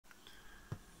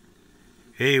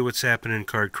Hey, what's happening,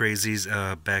 card crazies?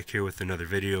 Back here with another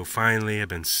video. Finally, I've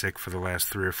been sick for the last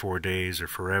 3 or 4 days, or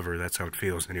forever. That's how it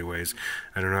feels anyways.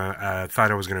 I don't know. I thought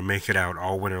I was going to make it out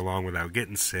all winter long without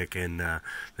getting sick, and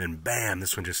then bam,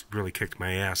 this one just really kicked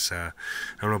my ass. I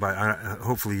don't know about,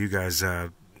 hopefully you guys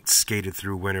skated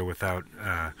through winter without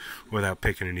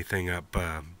picking anything up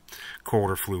cold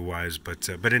or flu wise, but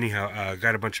anyhow,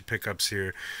 got a bunch of pickups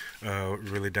here.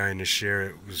 Really dying to share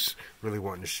it. Was really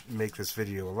wanting to make this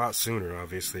video a lot sooner,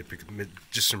 obviously, because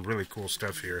just some really cool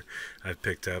stuff here I've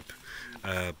picked up.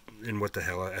 And what the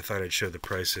hell, I thought I'd show the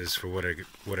prices for what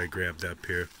I grabbed up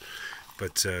here.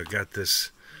 But got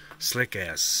this slick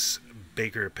ass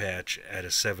Baker patch at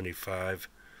a 75.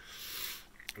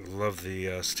 Love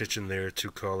the stitching there,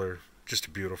 2-color, just a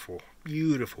beautiful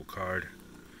card.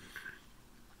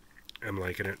 I'm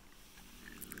liking it.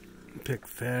 Pick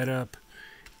that up,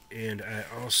 and I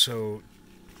also,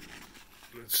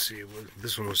 let's see,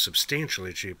 this one was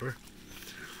substantially cheaper.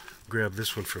 Grabbed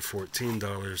this one for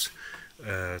 $14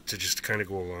 to just kind of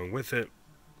go along with it.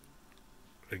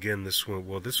 Again, this one,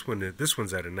 well, this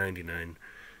one's at a 99,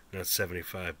 not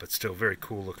 75, but still very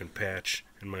cool looking patch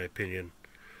in my opinion.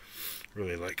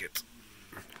 Really like it.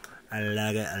 I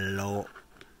like it a lot.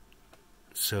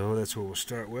 So that's what we'll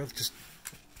start with. Just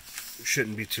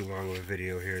shouldn't be too long of a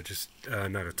video here, just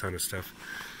not a ton of stuff.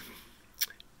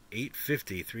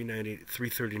 $8.50, $3.90,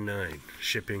 $3.39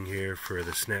 shipping here for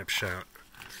the snapshot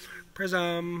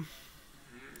prism.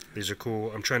 These are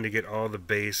cool. I'm trying to get all the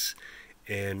base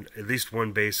and at least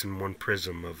one base and one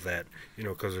prism of that, you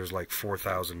know, because there's like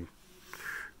 4,000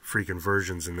 freaking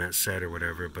versions in that set or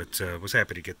whatever, but was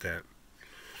happy to get that.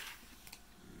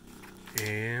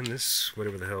 And this,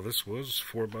 whatever the hell this was,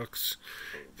 $4,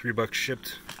 $3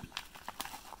 shipped.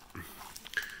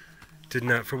 Did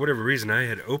not, for whatever reason, I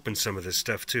had opened some of this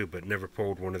stuff too, but never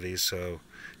pulled one of these, so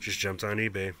just jumped on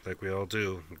eBay, like we all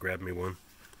do, and grabbed me one.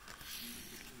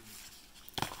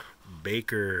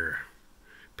 Baker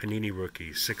Panini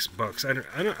rookie,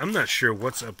 $6. I'm not sure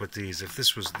what's up with these. If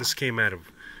this came out of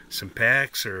some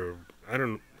packs, or I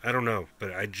don't know,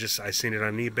 but I seen it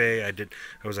on eBay.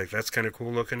 I was like, that's kind of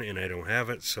cool looking, and I don't have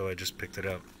it, so I just picked it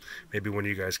up. Maybe one of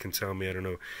you guys can tell me. I don't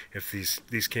know if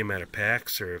these came out of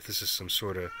packs or if this is some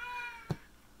sort of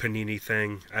Panini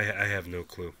thing. I have no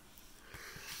clue.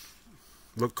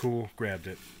 Look cool, grabbed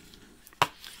it.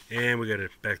 And we got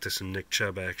back to some Nick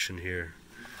Chubb action here.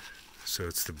 So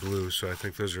it's the blue, so I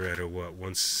think those are at a what,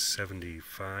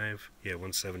 175? Yeah,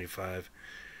 175.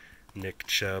 Nick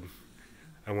Chubb.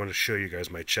 I want to show you guys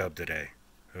my Chubb today.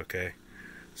 Okay,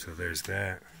 so there's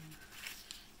that.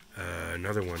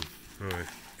 Another one. Oh, I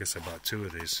guess I bought 2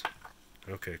 of these.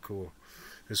 Okay, cool.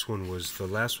 This one was, the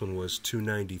last one was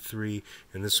 $2.93,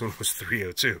 and this one was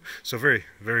 $3.02. So very,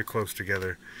 very close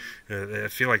together. I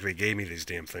feel like they gave me these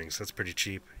damn things. That's pretty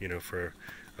cheap, you know, for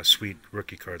a sweet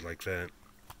rookie card like that.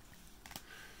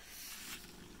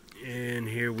 And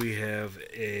here we have at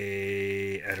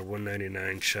a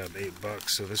 $1.99 Chubb, $8.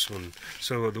 So this one,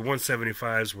 so the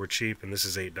 175s were cheap, and this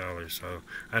is $8. So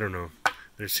I don't know.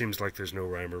 There seems like there's no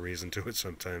rhyme or reason to it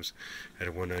sometimes at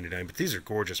a $1.99. But these are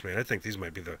gorgeous, man. I think these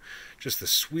might be just the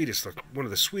sweetest look, one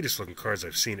of the sweetest looking cards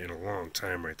I've seen in a long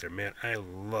time right there, man. I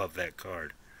love that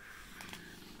card.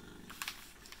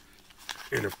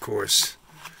 And of course,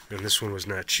 and this one was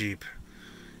not cheap.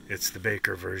 It's the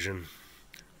Baker version.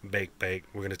 Bake.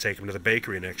 We're going to take them to the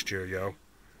bakery next year, yo.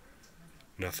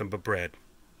 Nothing but bread.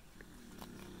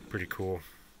 Pretty cool.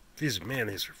 These are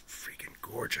freaking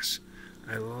gorgeous.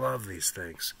 I love these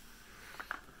things.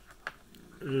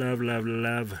 Love.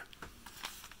 I'll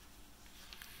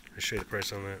show you the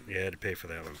price on that. Yeah, I had to pay for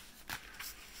that one.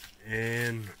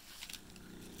 And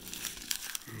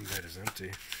that is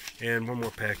empty. And one more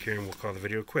pack here, and we'll call the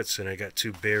video quits. And I got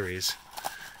 2 berries.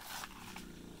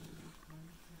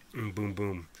 And boom,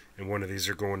 boom. And one of these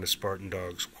are going to Spartan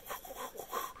Dogs.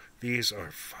 These are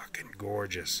fucking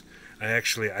gorgeous.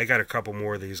 I got a couple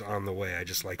more of these on the way. I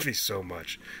just like these so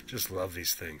much. Just love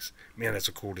these things. Man, that's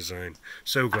a cool design.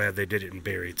 So glad they did it in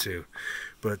berry too.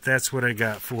 But that's what I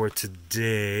got for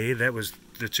today. That was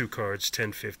the 2 cards,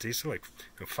 $10.50. So like,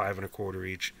 you know, 5 1/4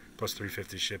 each. Plus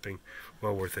 $3.50 shipping.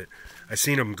 Well worth it. I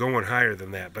seen them going higher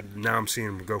than that, but now I'm seeing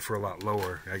them go for a lot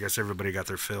lower. I guess everybody got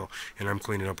their fill, and I'm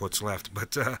cleaning up what's left.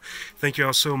 But thank you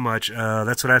all so much.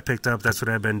 That's what I picked up. That's what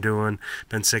I've been doing.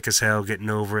 Been sick as hell,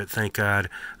 getting over it, thank God.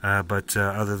 But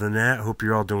other than that, hope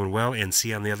you're all doing well, and see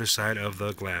you on the other side of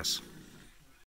the glass.